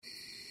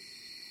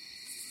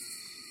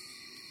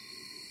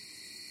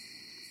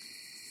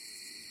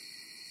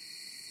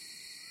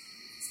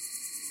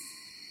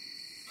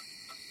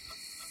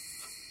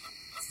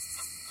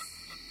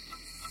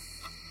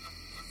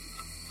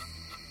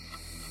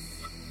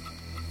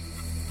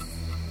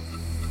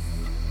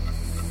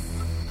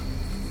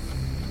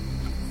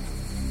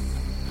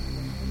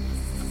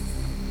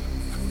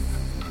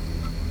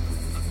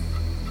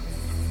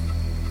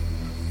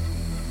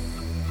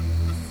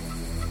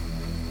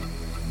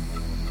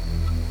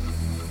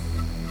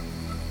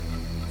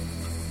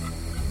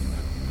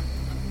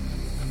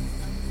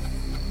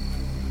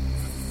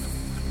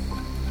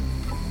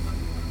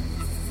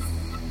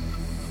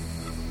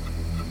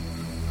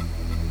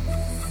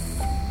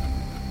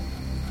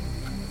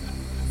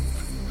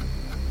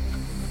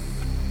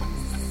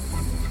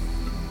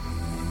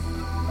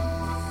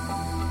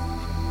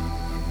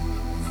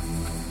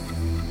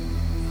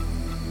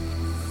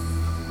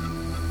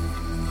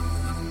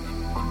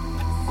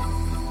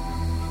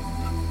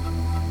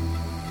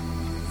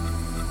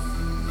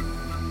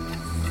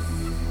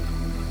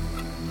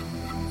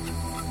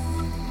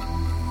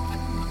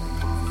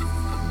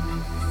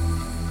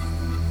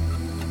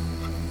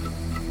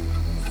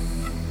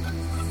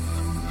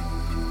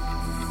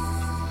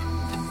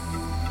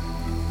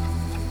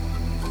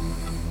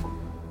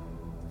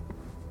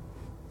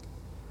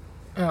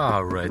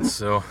All right,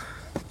 so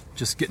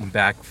just getting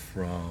back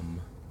from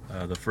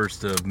the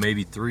first of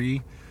maybe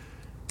three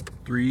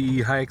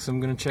hikes I'm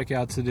going to check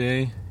out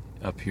today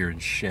up here in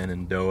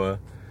Shenandoah.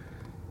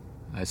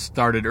 I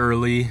started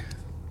early.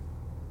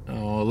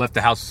 Left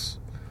the house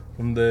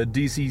from the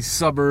DC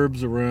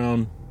suburbs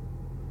around,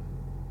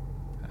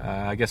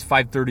 I guess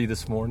 5:30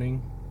 this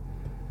morning.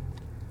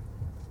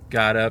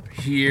 Got up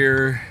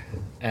here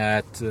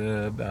at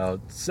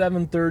about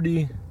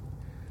 7:30.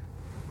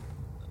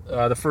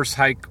 The first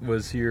hike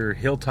was here,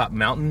 Hilltop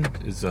Mountain.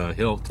 Is a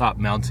Hilltop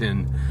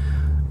Mountain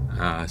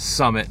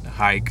summit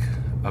hike,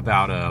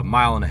 about 1.5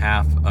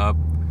 miles up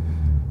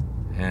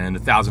and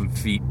 1,000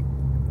 feet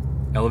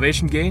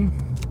elevation gain.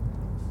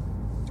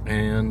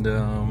 And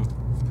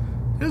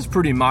it was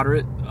pretty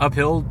moderate,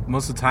 uphill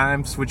most of the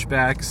time,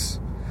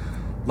 switchbacks,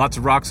 lots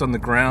of rocks on the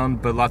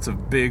ground, but lots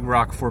of big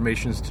rock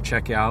formations to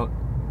check out.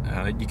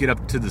 You get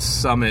up to the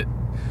summit,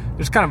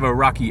 there's kind of a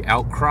rocky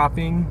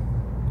outcropping,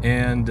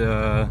 and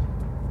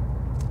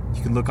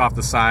you can look off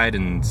the side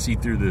and see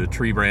through the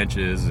tree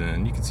branches,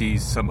 and you can see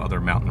some other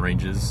mountain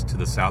ranges to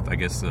the south. I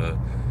guess the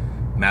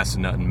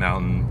Massanutten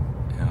Mountain,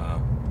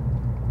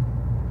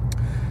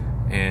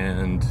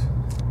 and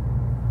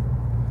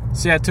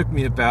so yeah, it took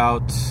me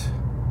about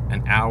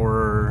an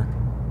hour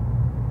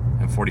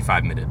and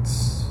 45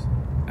 minutes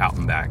out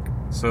and back.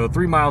 So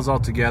 3 miles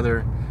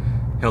altogether.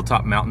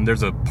 Hilltop Mountain.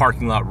 There's a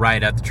parking lot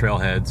right at the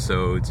trailhead,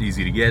 so it's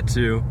easy to get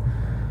to.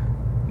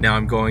 Now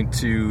I'm going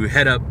to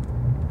head up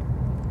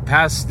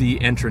past the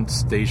entrance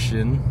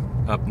station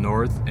up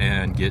north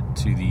and get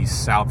to the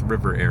South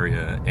River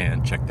area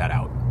and check that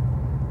out.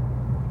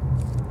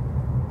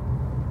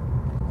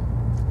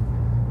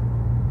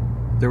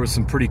 There was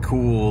some pretty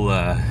cool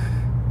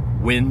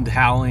wind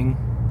howling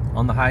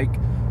on the hike.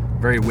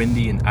 Very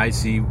windy and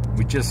icy.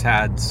 We just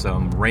had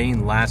some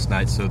rain last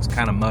night, so it's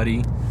kind of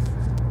muddy.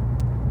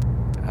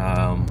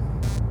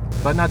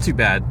 But not too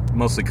bad.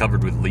 Mostly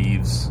covered with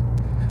leaves.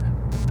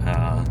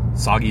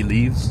 Soggy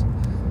leaves.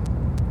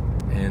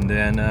 And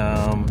then,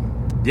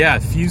 a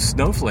few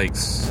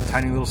snowflakes.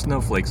 Tiny little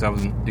snowflakes. I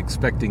wasn't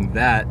expecting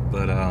that,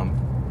 but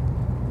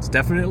it's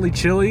definitely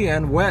chilly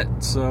and wet,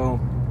 so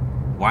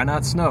why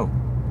not snow?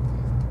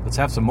 Let's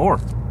have some more.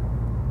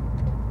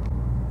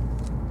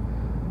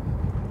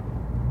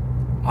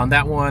 On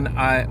that one,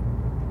 I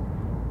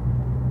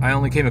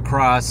only came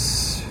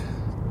across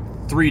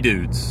 3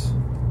 dudes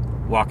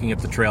walking up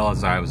the trail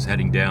as I was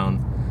heading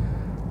down.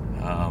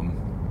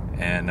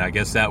 And I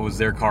guess that was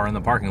their car in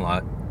the parking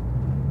lot,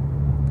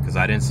 because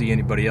I didn't see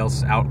anybody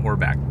else out or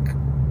back.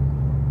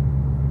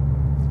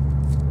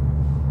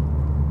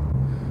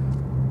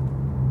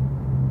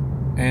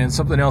 And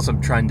something else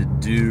I'm trying to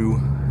do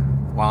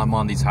while I'm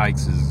on these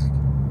hikes is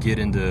get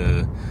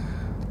into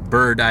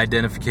bird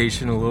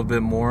identification a little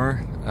bit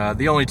more.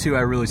 The only 2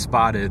 I really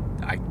spotted,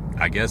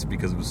 I guess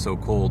because it was so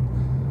cold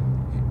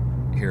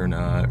here in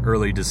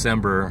early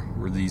December,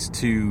 were these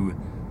 2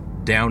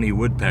 downy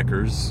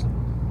woodpeckers.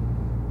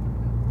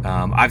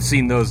 I've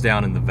seen those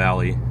down in the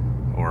valley,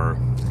 or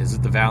is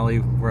it the valley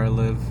where I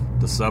live?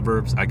 The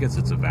suburbs? I guess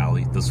it's a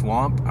valley. The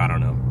swamp? I don't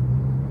know.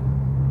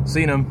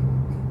 Seen them.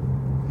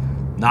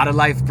 Not a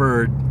life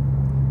bird.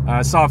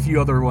 I saw a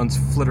few other ones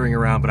flittering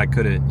around, but I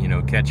couldn't,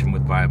 catch them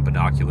with my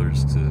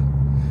binoculars to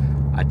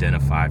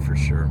identify for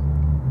sure.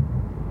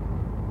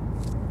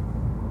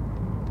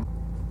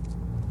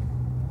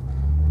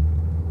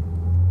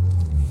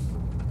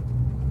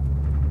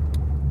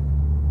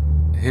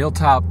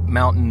 Hilltop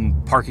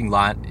Mountain parking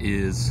lot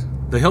is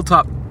the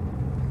Hilltop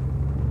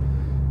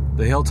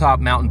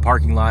Mountain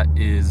parking lot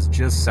is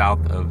just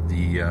south of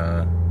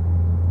the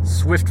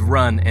Swift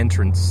Run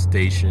entrance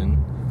station,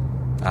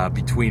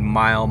 between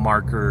mile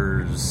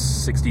markers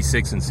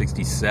 66 and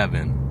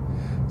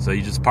 67. So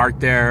you just park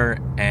there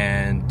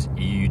and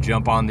you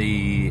jump on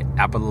the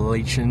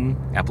Appalachian,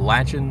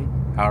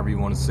 however you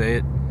want to say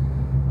it,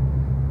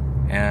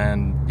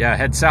 and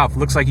head south.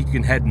 Looks like you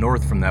can head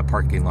north from that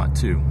parking lot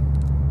too.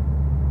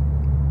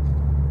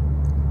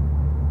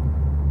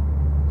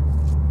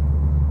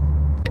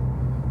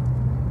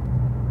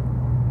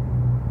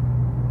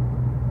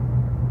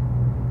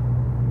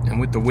 And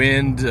with the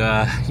wind,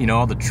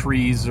 all the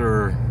trees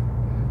are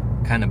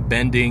kind of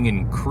bending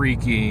and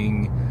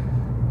creaking,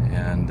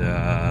 and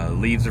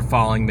leaves are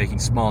falling, making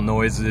small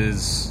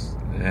noises.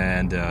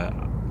 And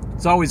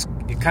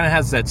it kind of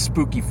has that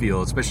spooky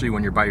feel, especially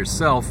when you're by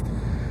yourself.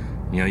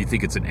 You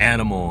think it's an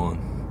animal.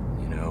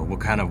 What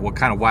kind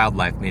of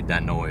wildlife made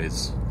that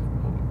noise?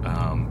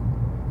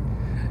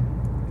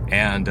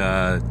 And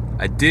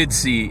I did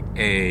see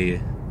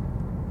a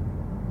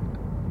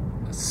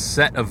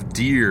set of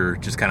deer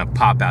just kind of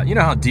pop out. You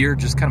know how deer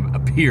just kind of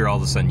appear all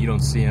of a sudden? You don't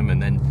see them,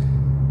 and then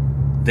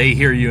they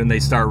hear you and they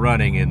start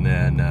running, and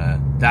then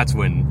that's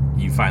when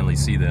you finally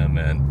see them.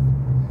 And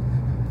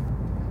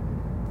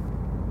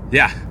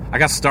I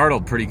got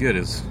startled pretty good.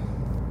 It's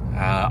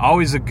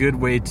always a good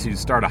way to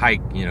start a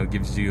hike.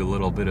 Gives you a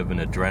little bit of an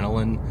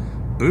adrenaline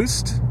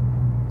boost,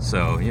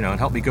 so it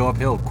helped me go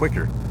uphill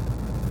quicker.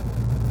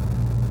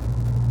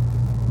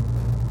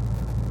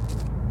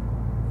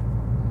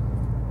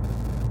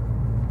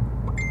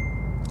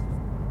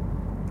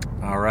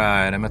 All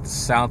right, I'm at the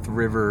South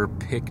River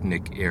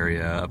picnic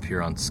area up here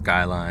on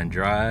Skyline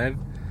Drive.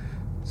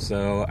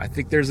 So I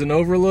think there's an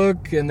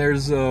overlook and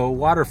there's a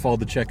waterfall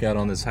to check out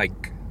on this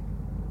hike.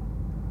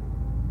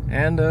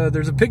 And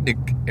there's a picnic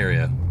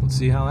area. Let's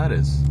see how that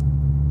is.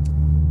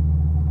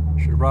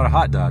 Should have brought a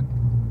hot dog.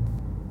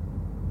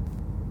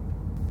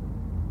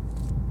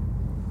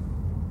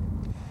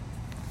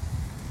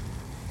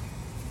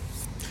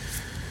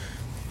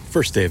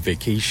 First day of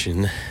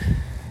vacation.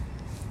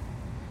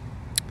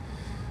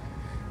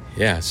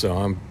 Yeah, so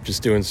I'm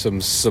just doing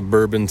some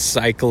suburban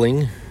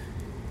cycling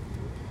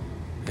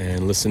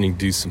and listening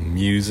to some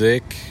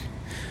music.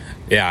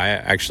 Yeah, I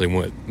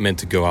actually meant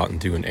to go out and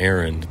do an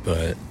errand,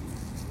 but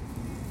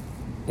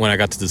when I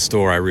got to the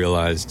store, I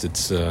realized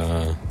it's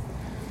the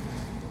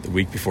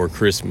week before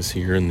Christmas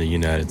here in the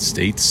United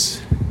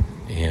States,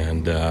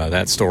 and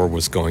that store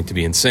was going to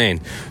be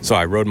insane. So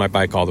I rode my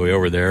bike all the way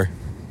over there,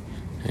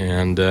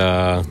 and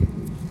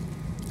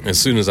as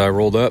soon as I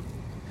rolled up,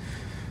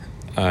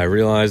 I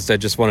realized I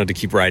just wanted to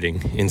keep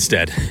riding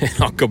instead. And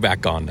I'll go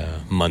back on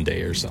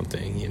Monday or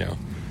something, you know.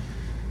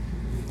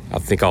 I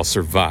think I'll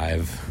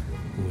survive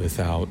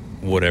without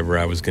whatever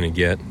I was going to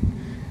get.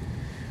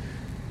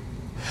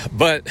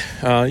 But,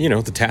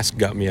 the task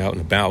got me out and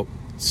about.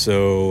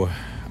 So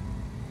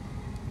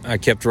I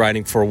kept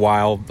riding for a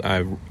while.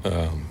 I,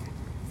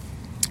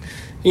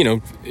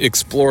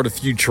 explored a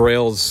few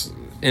trails.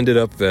 Ended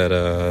up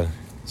at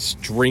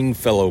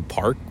Stringfellow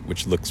Park,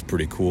 which looks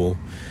pretty cool.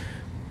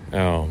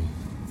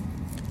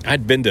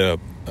 I'd been to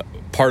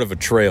part of a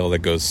trail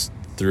that goes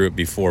through it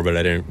before, but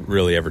I didn't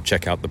really ever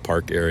check out the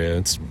park area.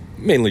 It's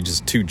mainly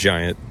just two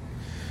giant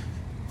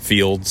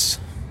fields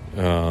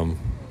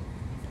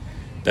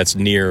that's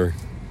near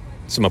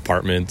some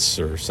apartments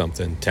or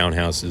something,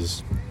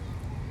 townhouses.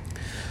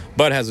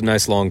 But it has a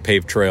nice long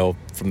paved trail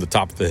from the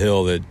top of the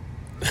hill that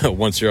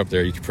once you're up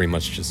there, you can pretty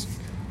much just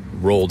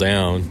roll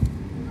down.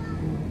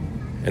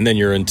 And then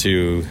you're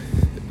into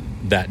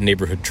that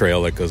neighborhood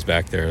trail that goes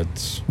back there.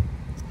 It's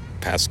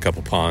past a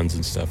couple ponds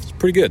and stuff. It's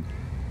pretty good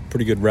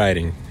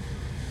riding.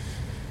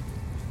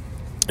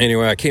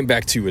 Anyway, I came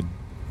back to a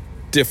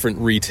different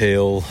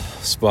retail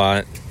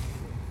spot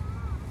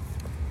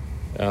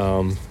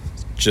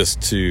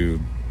just to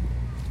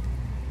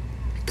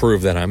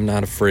prove that I'm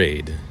not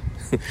afraid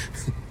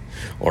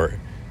or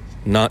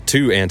not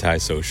too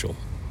antisocial.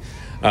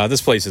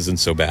 This place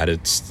isn't so bad.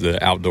 It's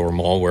the outdoor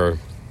mall where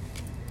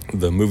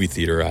the movie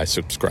theater I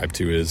subscribe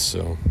to is,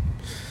 so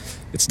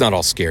it's not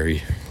all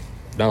scary.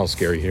 Not all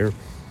scary here.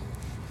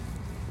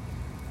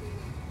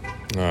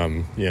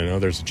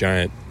 There's a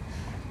giant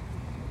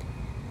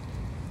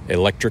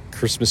electric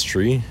Christmas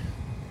tree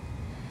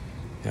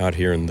out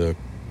here in the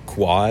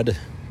quad.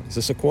 Is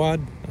this a quad?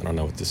 I don't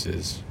know what this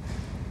is.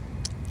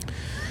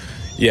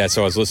 Yeah,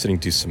 so I was listening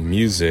to some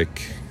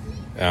music.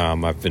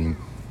 I've been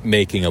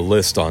making a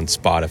list on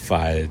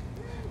Spotify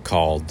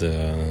called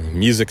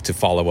Music to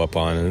Follow Up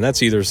On, and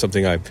that's either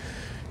something I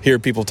hear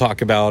people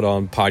talk about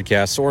on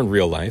podcasts or in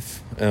real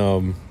life,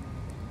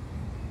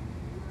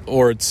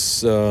 or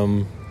it's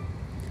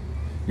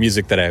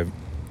music that I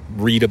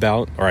read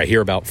about or I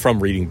hear about from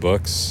reading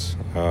books,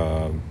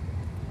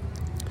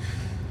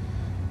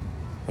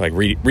 like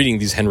reading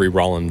these Henry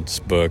Rollins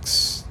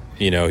books.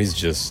 He's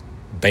just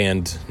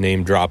band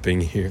name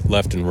dropping here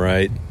left and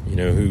right,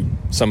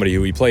 somebody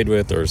who he played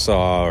with or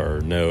saw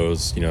or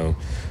knows,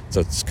 so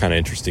it's kind of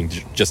interesting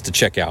just to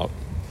check out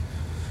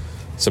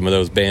some of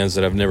those bands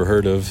that I've never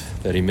heard of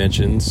that he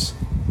mentions.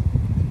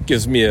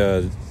 Gives me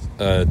a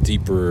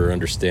deeper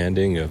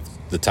understanding of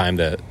the time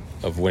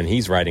of when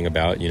he's writing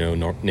about,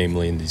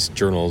 namely in these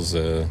journals.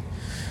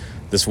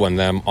 This one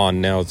that I'm on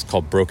now, it's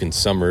called Broken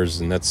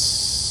Summers, and that's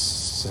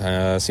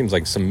seems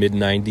like some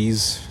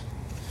mid-90s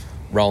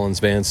Rollins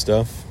band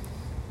stuff.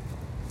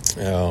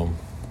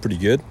 Pretty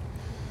good.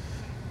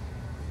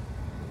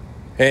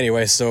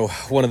 Anyway, so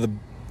one of the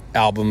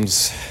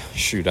albums,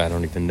 I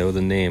don't even know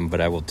the name,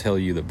 but I will tell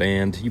you the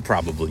band. You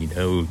probably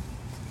know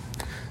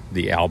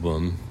the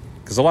album,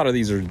 because a lot of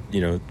these are,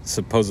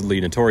 supposedly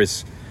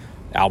notorious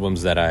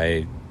albums that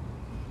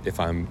if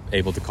I'm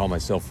able to call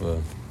myself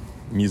a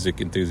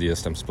music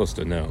enthusiast, I'm supposed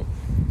to know.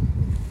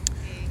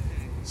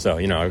 So,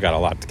 I've got a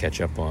lot to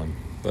catch up on.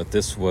 But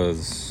this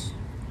was...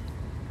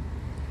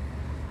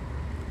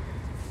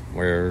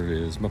 Where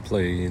is my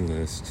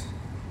playlist?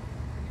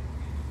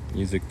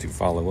 Music to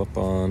Follow Up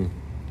On.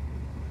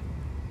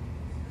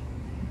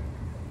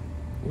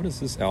 What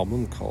is this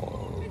album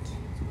called?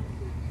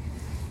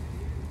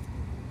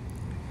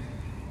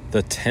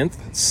 The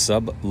 10th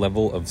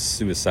Sub-Level of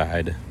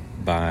Suicide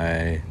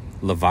by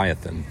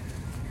Leviathan.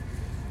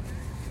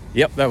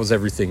 Yep, that was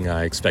everything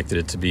I expected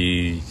it to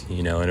be,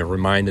 and it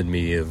reminded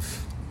me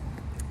of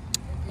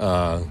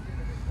the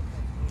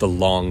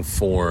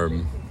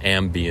long-form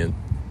ambient,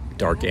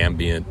 dark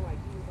ambient,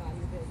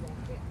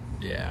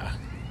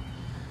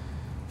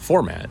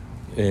 format.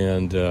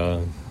 And,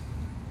 that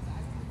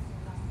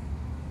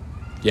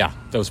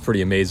was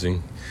pretty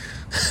amazing.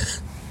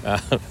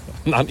 I'm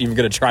not even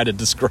going to try to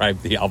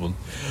describe the album,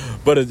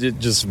 But it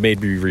just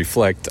made me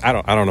reflect. I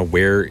don't know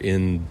where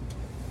in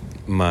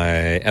my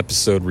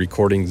episode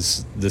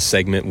recordings this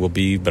segment will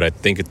be, but I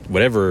think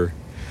whatever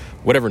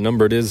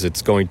number it is,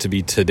 it's going to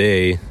be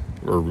today,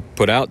 or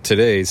put out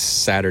today,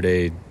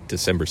 Saturday,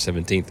 December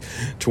 17th,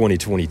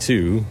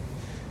 2022,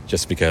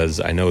 just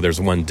because I know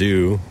there's one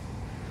due.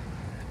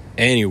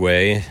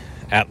 Anyway,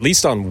 at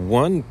least on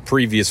one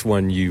previous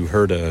one, you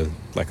heard a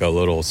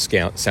little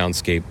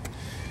soundscape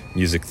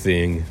music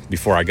thing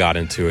before I got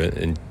into it.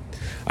 And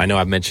I know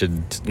I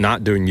mentioned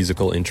not doing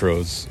musical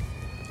intros.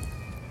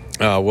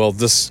 Well,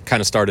 this kind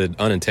of started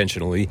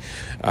unintentionally.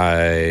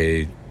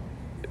 I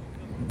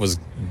was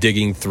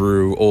digging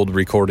through old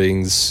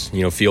recordings,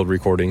 field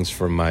recordings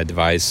from my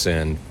device,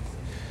 and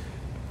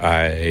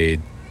I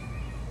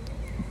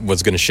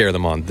was going to share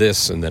them on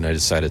this, and then I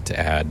decided to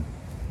add,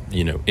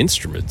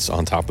 instruments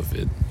on top of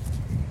it.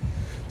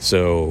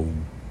 So,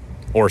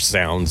 or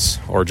sounds,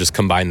 or just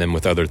combine them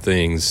with other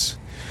things.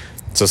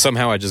 So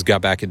somehow I just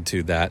got back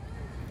into that,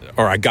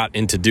 or I got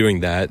into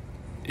doing that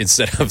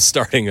instead of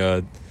starting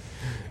a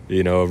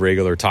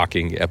regular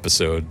talking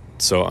episode.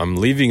 So I'm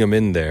leaving them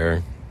in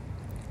there.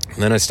 And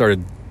then I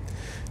started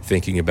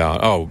thinking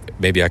about,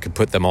 maybe I could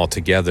put them all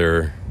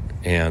together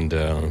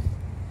and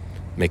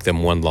make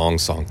them one long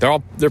song.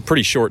 They're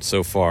pretty short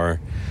so far.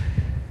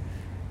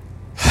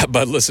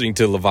 But listening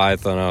to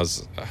Leviathan, I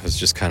was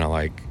just kind of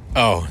like,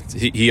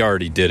 he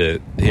already did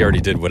it. He already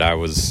did what I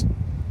was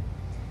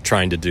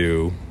trying to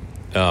do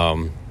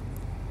a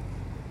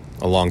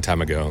long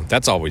time ago.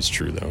 That's always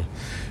true, though.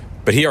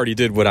 But he already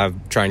did what I'm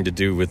trying to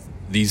do with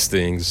these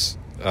things,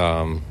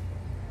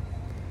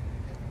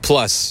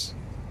 plus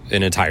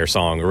an entire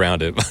song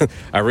around it.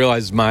 I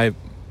realized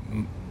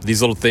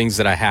these little things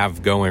that I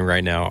have going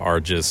right now are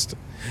just,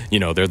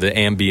 they're the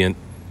ambient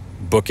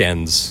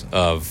bookends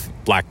of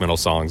black metal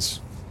songs.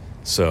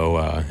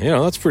 So,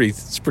 it's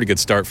a pretty good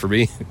start for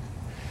me.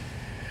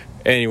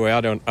 Anyway,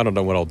 I don't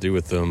know what I'll do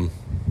with them.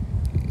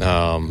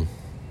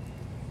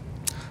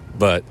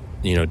 But,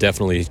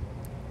 definitely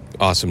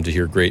awesome to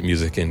hear great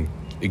music and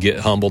get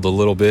humbled a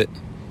little bit.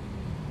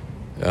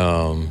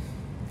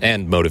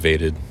 And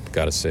motivated,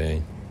 gotta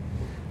say.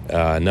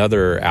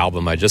 Another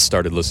album I just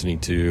started listening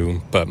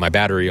to, but my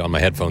battery on my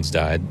headphones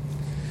died,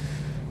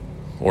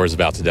 or is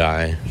about to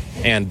die,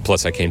 and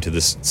plus I came to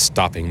this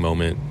stopping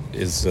moment,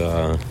 is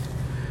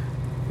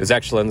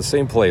actually on the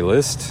same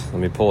playlist.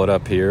 Let me pull it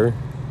up here.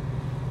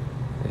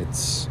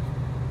 It's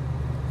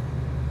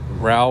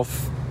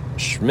Ralph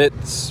Schmidt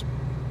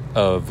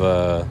of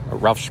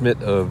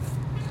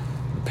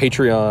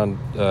Patreon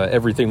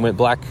Everything Went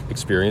Black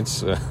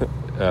Experience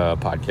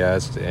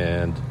podcast,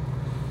 and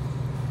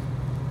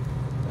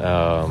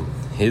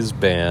his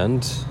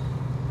band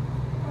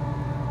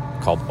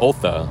called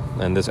Otha,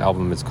 and this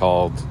album is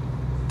called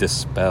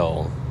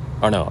Dispel.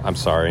 Oh no, I'm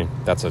sorry,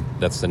 that's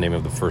the name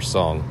of the first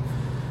song.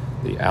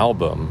 The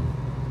album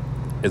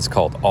is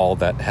called All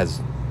That Has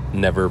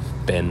Never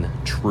Been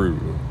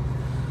True.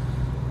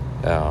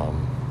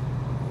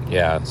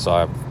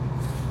 So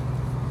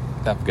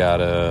I've got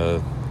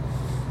a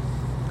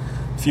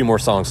few more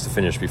songs to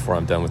finish before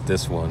I'm done with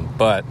this one,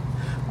 but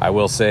I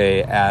will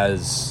say,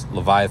 as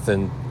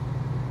Leviathan,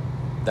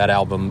 that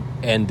album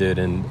ended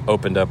and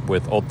opened up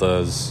with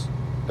Otha's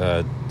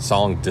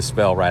song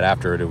Dispel right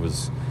after it. It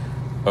was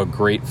a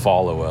great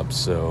follow-up.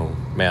 So,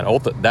 man,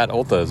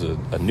 Otha is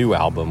a new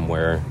album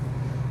where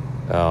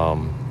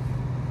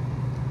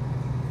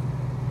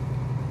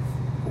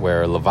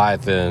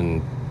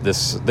Leviathan, the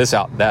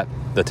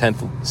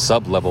 10th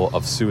sub-level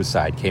of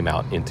Suicide came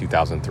out in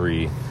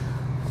 2003,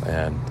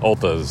 and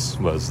Otha's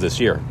was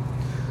this year.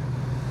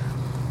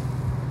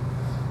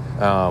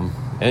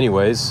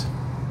 Anyways,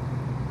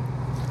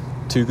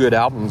 2 good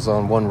albums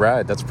on one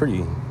ride. It's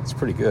pretty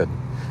good.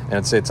 And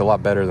I'd say it's a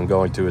lot better than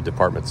going to a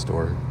department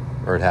store,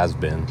 or it has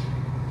been.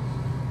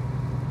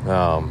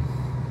 And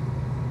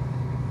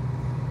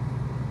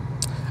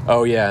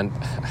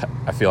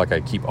I feel like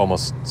I keep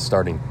almost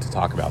starting to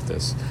talk about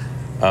this.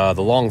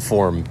 The long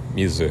form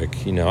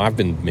music, I've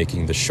been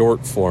making the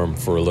short form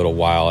for a little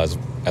while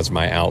as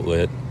my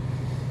outlet.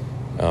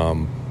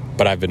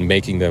 But I've been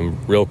making them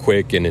real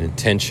quick and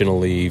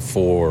intentionally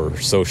for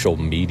social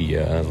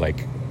media,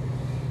 like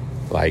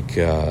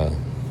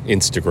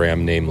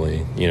Instagram,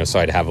 namely. So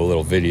I'd have a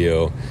little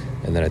video,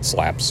 and then I'd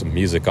slap some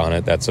music on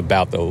it that's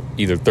about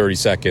either 30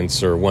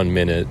 seconds or 1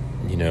 minute,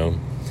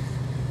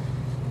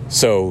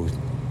 So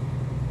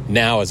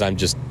now, as I'm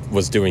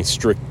was doing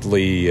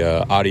strictly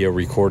audio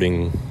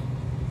recording,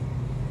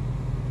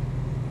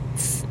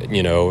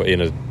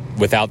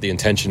 without the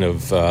intention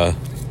of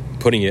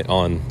putting it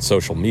on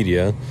social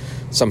media,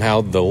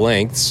 somehow the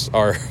lengths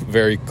are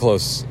very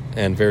close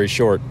and very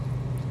short.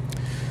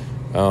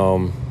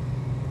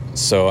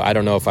 So I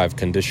don't know if I've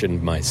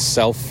conditioned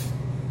myself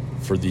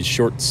for these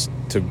shorts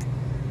to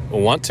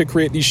want to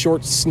create these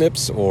short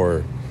snips,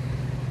 or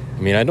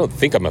I don't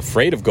think I'm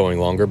afraid of going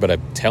longer, but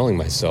I'm telling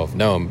myself,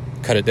 no,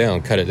 cut it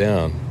down.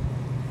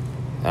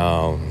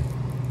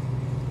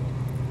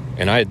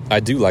 And I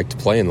do like to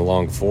play in the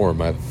long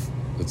form.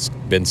 It's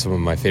been some of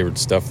my favorite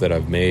stuff that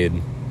I've made.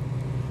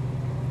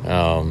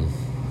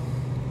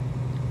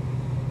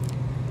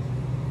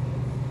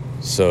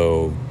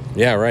 So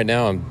yeah, right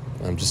now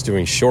I'm just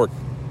doing short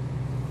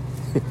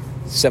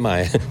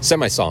semi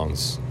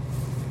songs.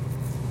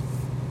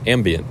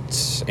 Ambient,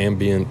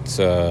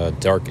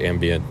 dark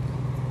ambient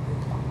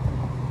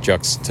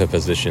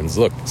juxtapositions.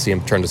 Look, see,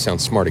 I'm trying to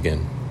sound smart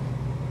again.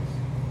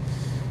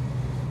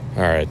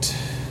 All right.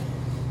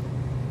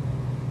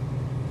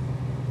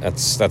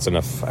 That's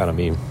enough out of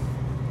me.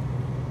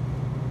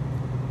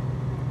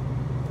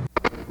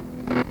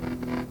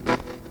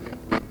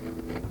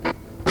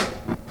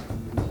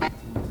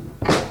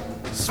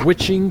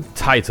 Switching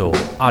Title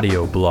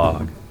audio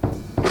blog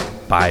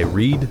by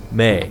Reed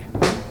May.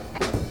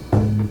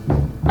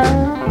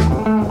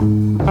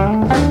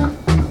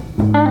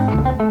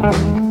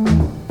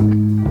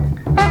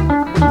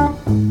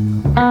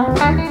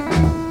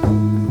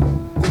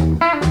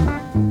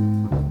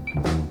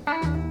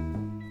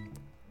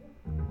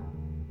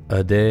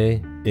 A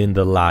day in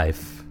the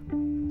life.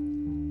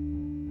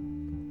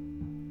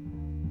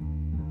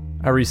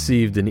 I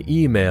received an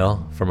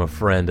email from a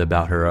friend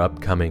about her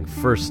upcoming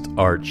first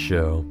art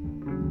show.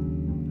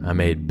 I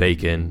made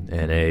bacon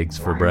and eggs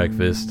for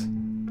breakfast,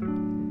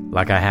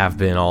 like I have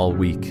been all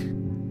week.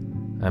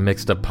 I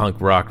mixed a punk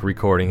rock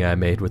recording I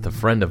made with a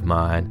friend of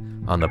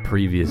mine on the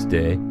previous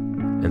day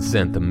and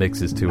sent the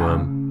mixes to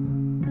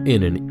him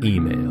in an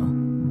email.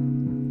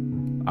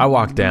 I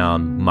walked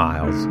down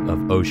miles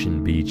of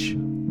Ocean Beach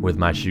with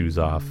my shoes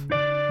off.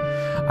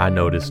 I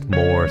noticed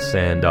more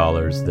sand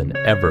dollars than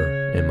ever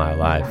in my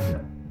life.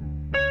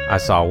 I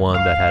saw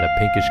one that had a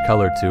pinkish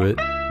color to it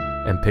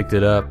and picked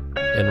it up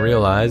and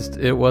realized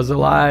it was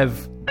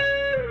alive.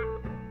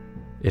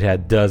 It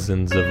had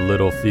dozens of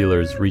little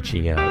feelers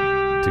reaching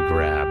out to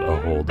grab a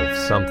hold of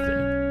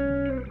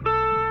something.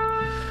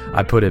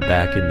 I put it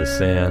back in the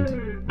sand.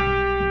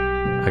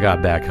 I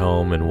got back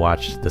home and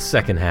watched the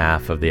second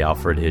half of the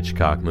Alfred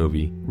Hitchcock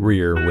movie,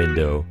 Rear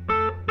Window.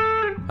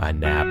 I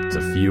napped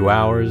a few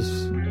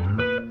hours.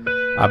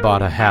 I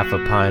bought a half a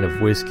pint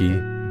of whiskey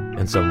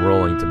and some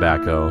rolling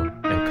tobacco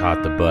and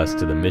caught the bus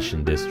to the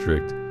Mission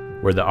District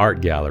where the art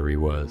gallery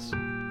was.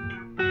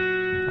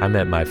 I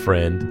met my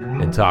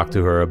friend and talked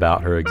to her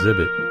about her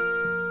exhibit.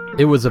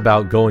 It was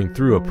about going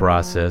through a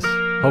process,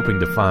 hoping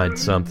to find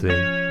something,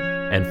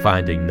 and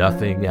finding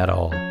nothing at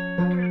all.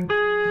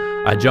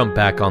 I jumped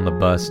back on the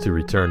bus to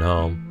return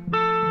home.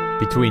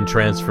 Between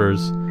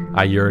transfers,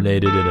 I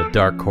urinated in a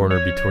dark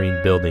corner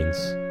between buildings.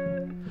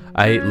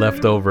 I ate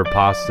leftover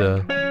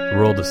pasta,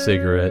 rolled a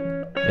cigarette,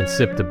 and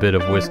sipped a bit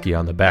of whiskey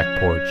on the back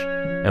porch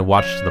and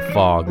watched the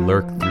fog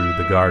lurk through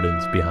the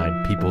gardens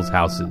behind people's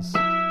houses.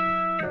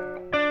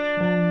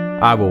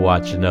 I will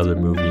watch another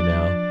movie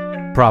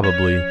now.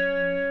 Probably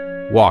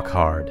Walk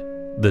Hard,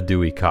 the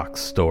Dewey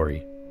Cox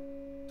story.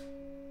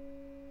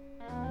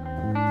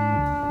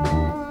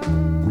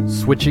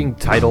 Switching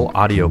Title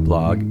audio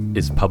blog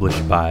is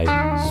published by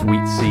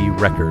Sweet Sea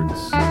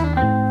Records.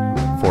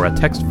 For a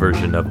text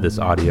version of this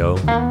audio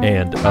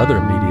and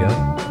other media,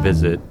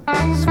 visit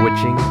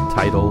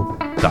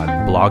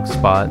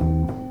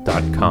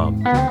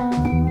switchingtitle.blogspot.com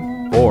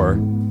or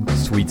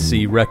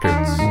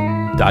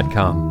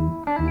sweetsearecords.com.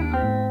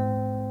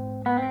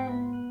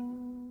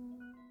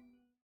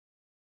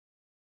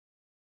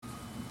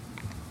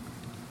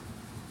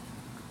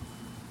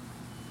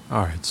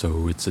 Alright,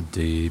 so it's a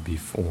day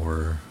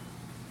before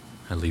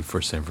I leave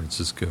for San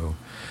Francisco,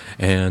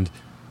 and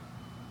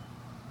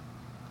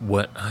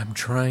what I'm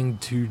trying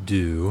to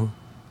do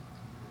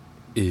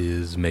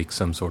is make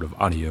some sort of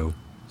audio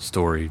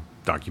story,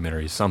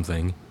 documentary,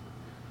 something.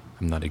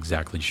 I'm not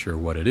exactly sure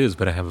what it is,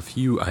 but I have a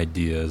few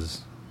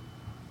ideas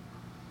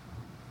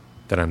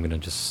that I'm going to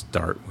just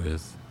start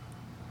with.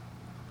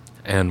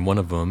 And one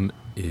of them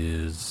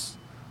is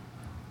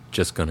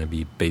just going to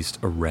be based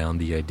around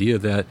the idea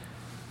that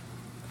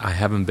I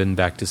haven't been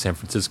back to San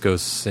Francisco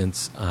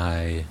since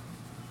I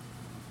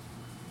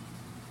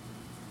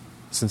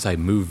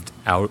moved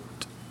out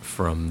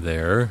from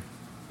there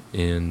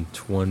in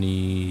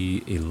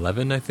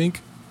 2011, I think.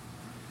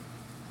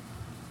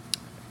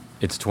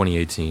 It's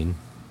 2018.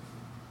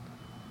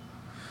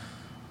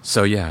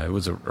 So yeah, it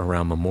was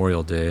around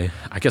Memorial Day.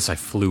 I guess I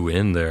flew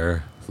in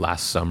there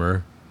last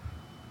summer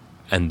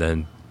and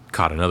then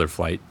caught another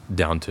flight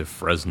down to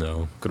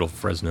Fresno, good old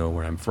Fresno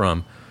where I'm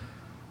from.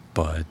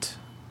 But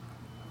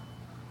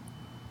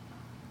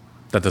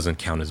that doesn't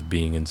count as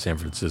being in San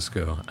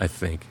Francisco. I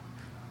think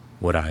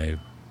what I'm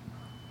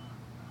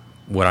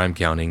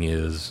counting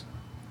is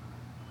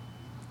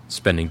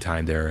spending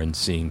time there and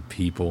seeing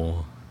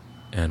people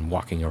and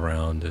walking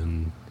around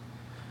and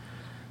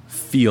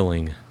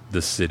feeling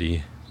the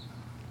city.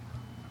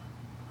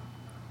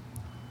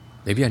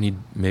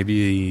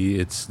 Maybe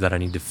it's that I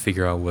need to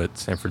figure out what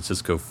San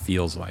Francisco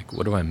feels like.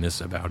 What do I miss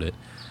about it?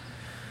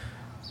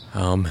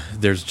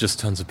 There's just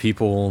tons of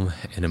people,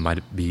 and it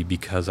might be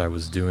because I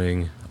was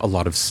doing a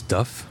lot of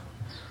stuff,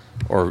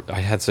 or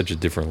I had such a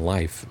different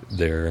life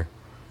there.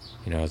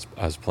 You know,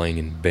 I was playing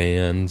in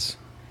bands,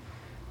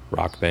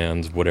 rock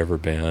bands, whatever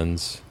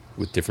bands,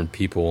 with different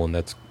people, and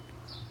that's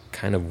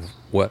kind of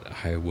what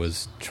I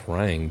was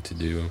trying to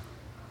do.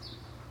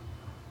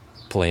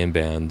 Play in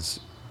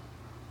bands,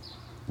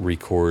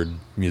 record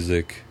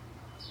music,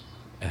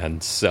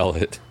 and sell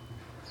it.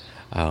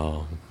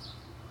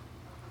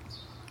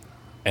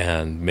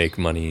 And make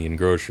money in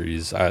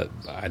groceries. I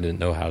didn't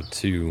know how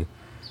to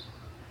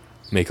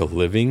make a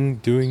living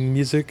doing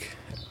music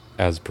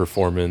as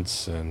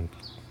performance and,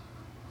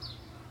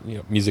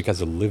 music as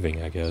a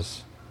living, I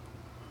guess.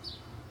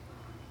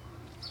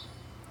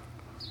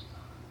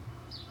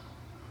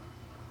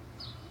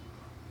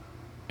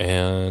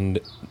 And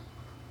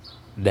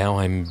now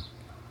I'm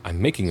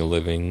making a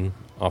living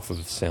off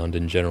of sound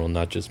in general,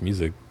 not just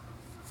music,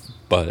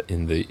 but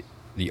in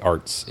the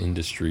arts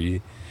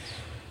industry.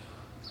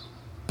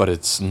 But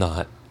it's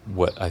not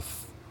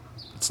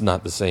it's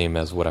not the same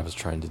as what I was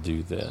trying to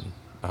do then.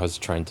 I was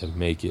trying to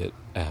make it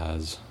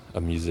as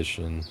a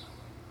musician,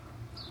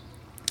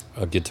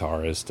 a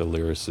guitarist, a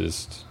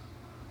lyricist,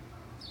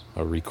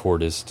 a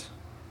recordist.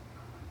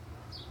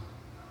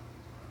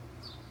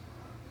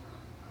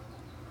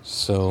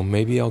 So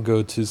maybe I'll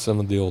go to some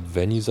of the old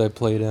venues I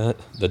played at,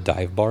 the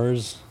dive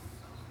bars.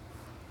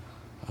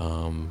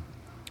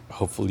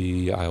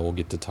 Hopefully I will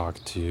get to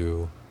talk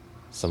to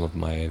some of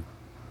my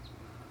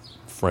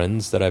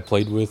friends that I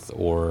played with,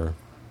 or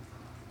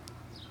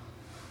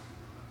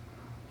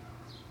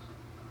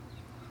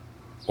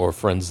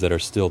friends that are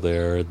still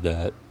there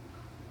that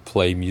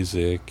play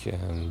music,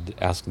 and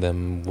ask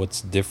them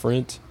what's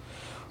different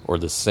or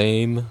the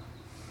same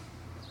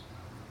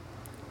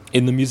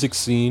in the music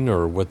scene,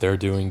 or what they're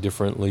doing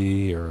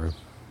differently, or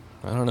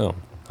I don't know.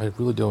 I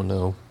really don't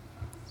know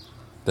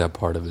that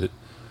part of it.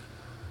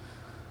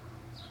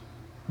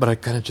 But I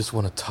kind of just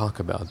want to talk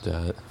about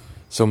that.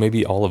 So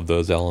maybe all of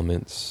those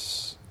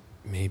elements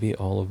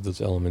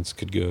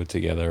could go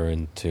together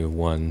into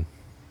one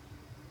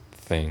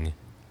thing,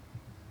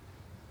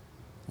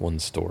 one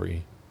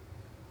story.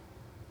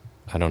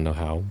 I don't know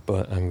how,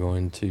 but I'm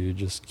going to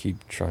just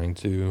keep trying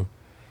to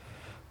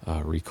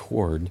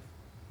record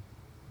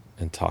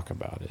and talk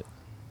about it.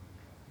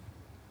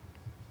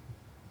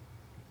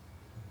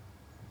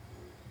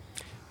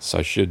 So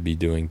I should be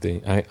doing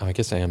things. I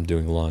guess I am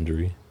doing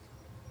laundry,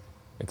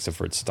 except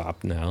for it's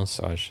stopped now,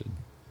 so I should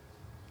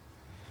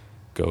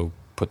go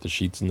put the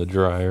sheets in the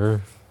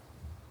dryer.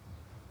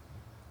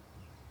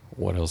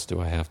 What else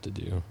do I have to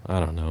do? I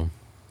don't know.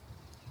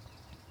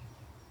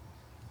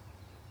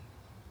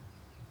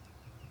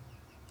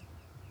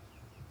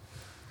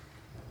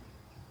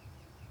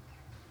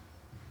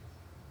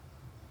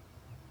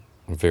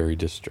 I'm very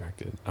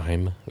distracted.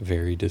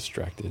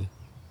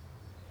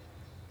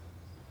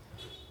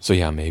 So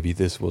yeah, maybe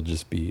this will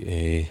just be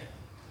a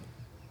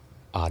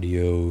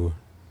audio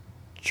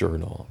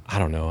journal. I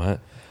don't know.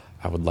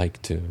 I would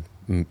like to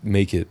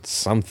make it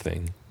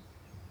something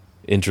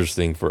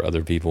interesting for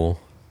other people.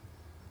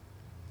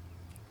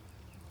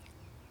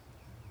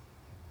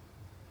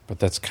 But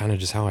that's kind of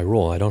just how I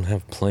roll. I don't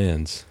have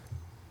plans.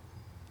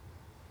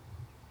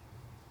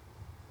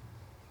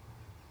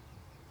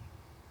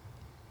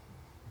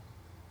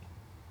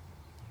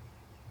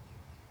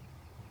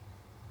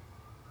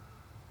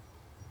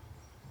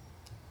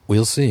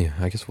 We'll see.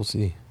 I guess we'll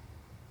see.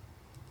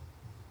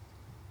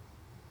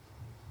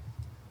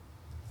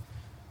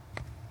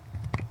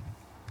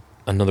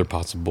 Another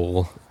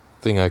possible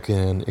thing I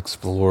can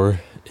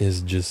explore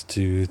is just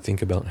to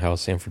think about how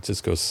San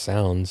Francisco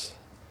sounds.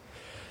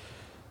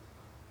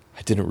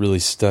 I didn't really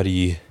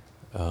study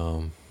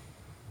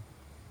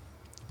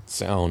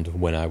sound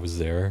when I was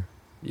there.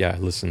 Yeah, I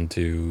listened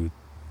to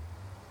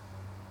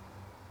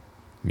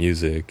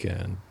music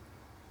and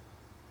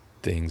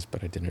things,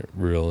 but I didn't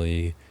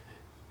really,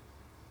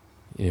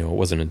 it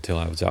wasn't until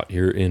I was out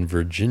here in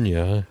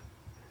Virginia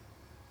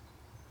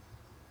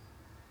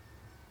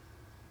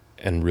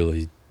and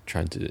really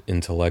trying to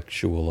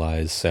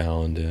intellectualize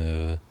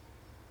sound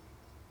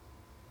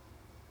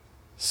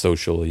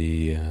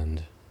socially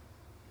and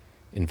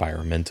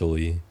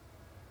environmentally.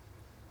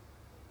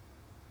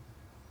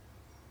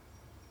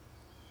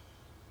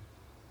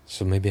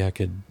 So maybe I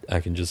can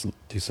just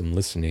do some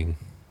listening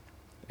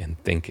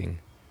and thinking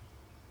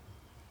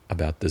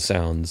about the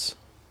sounds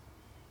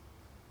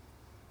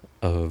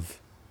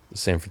of the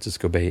San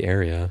Francisco Bay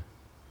Area,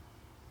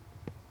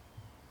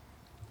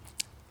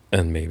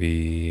 and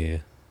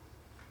maybe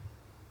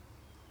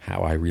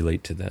how I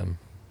relate to them,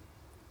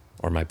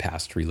 or my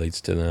past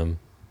relates to them.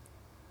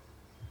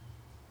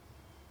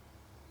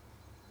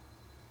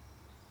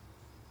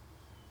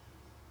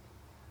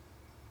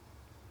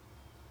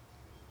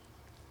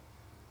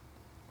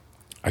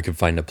 I could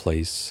find a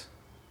place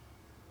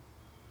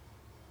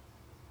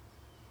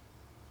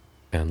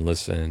and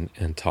listen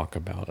and talk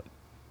about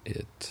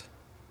it.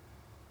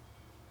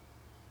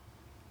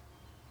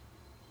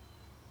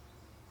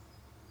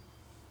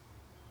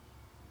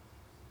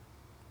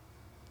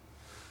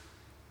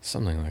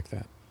 Something like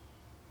that.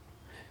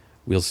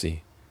 We'll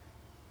see.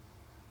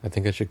 I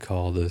think I should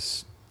call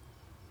this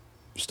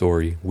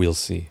story We'll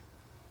See.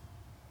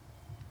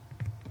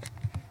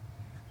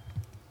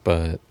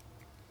 But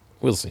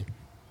we'll see.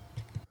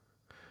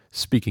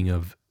 Speaking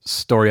of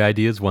Story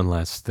ideas. One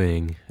last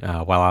thing.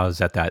 While I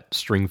was at that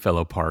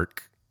Stringfellow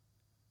Park,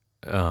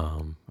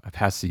 I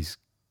passed these.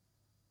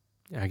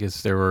 I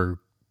guess there were a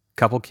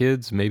couple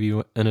kids, maybe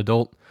an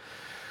adult,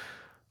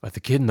 but the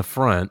kid in the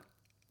front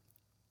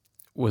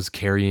was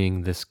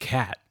carrying this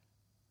cat.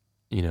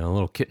 A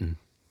little kitten.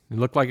 It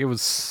looked like it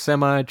was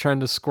semi trying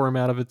to squirm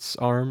out of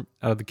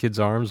the kid's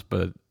arms,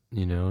 but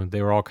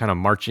they were all kind of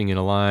marching in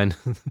a line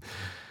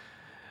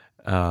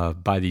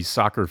by these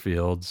soccer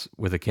fields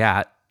with a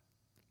cat.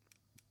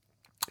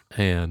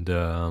 And,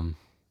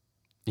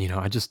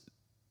 I just,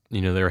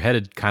 they were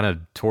headed kind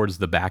of towards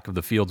the back of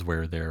the fields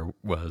where there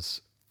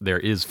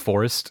is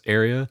forest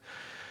area.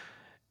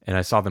 And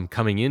I saw them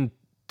coming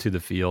into the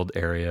field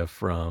area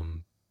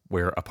from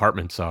where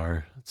apartments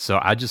are. So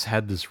I just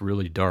had this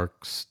really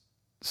dark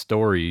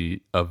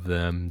story of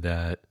them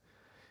that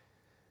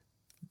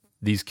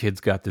these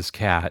kids got this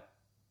cat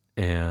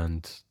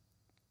and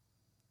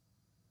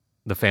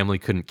the family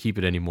couldn't keep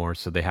it anymore.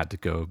 So they had to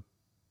go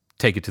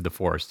take it to the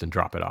forest and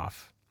drop it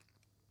off.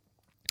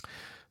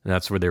 And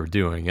that's what they were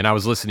doing. And I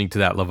was listening to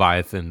that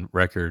Leviathan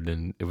record,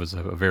 and it was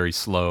a very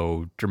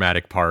slow,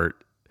 dramatic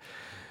part,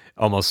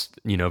 almost,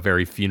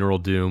 very funeral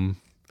doom.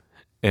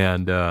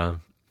 And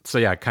so,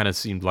 yeah, it kind of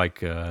seemed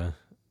like I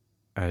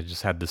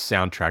just had this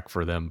soundtrack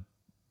for them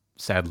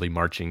sadly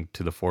marching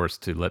to the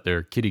forest to let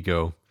their kitty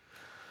go.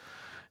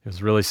 It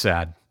was really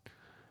sad.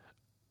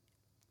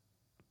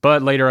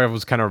 But later I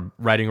was kind of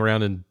riding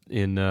around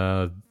in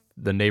the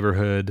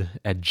neighborhood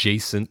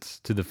adjacent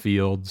to the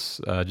fields,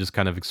 just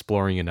kind of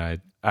exploring, and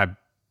I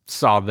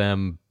saw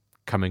them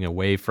coming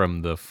away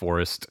from the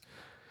forest,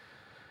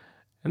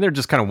 and they're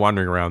just kind of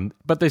wandering around,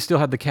 but they still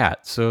had the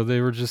cat, so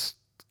they were just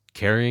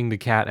carrying the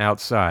cat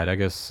outside. I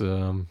guess,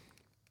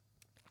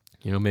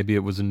 maybe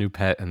it was a new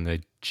pet, and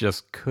they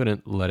just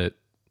couldn't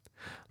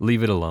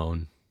leave it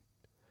alone.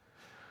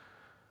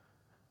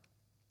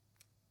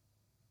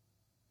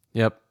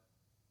 Yep.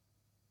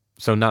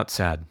 So not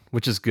sad,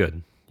 which is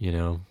good,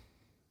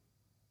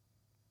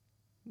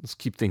 Let's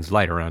keep things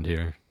light around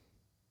here.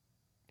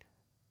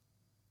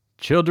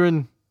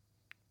 Children,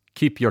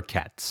 keep your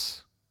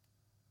cats.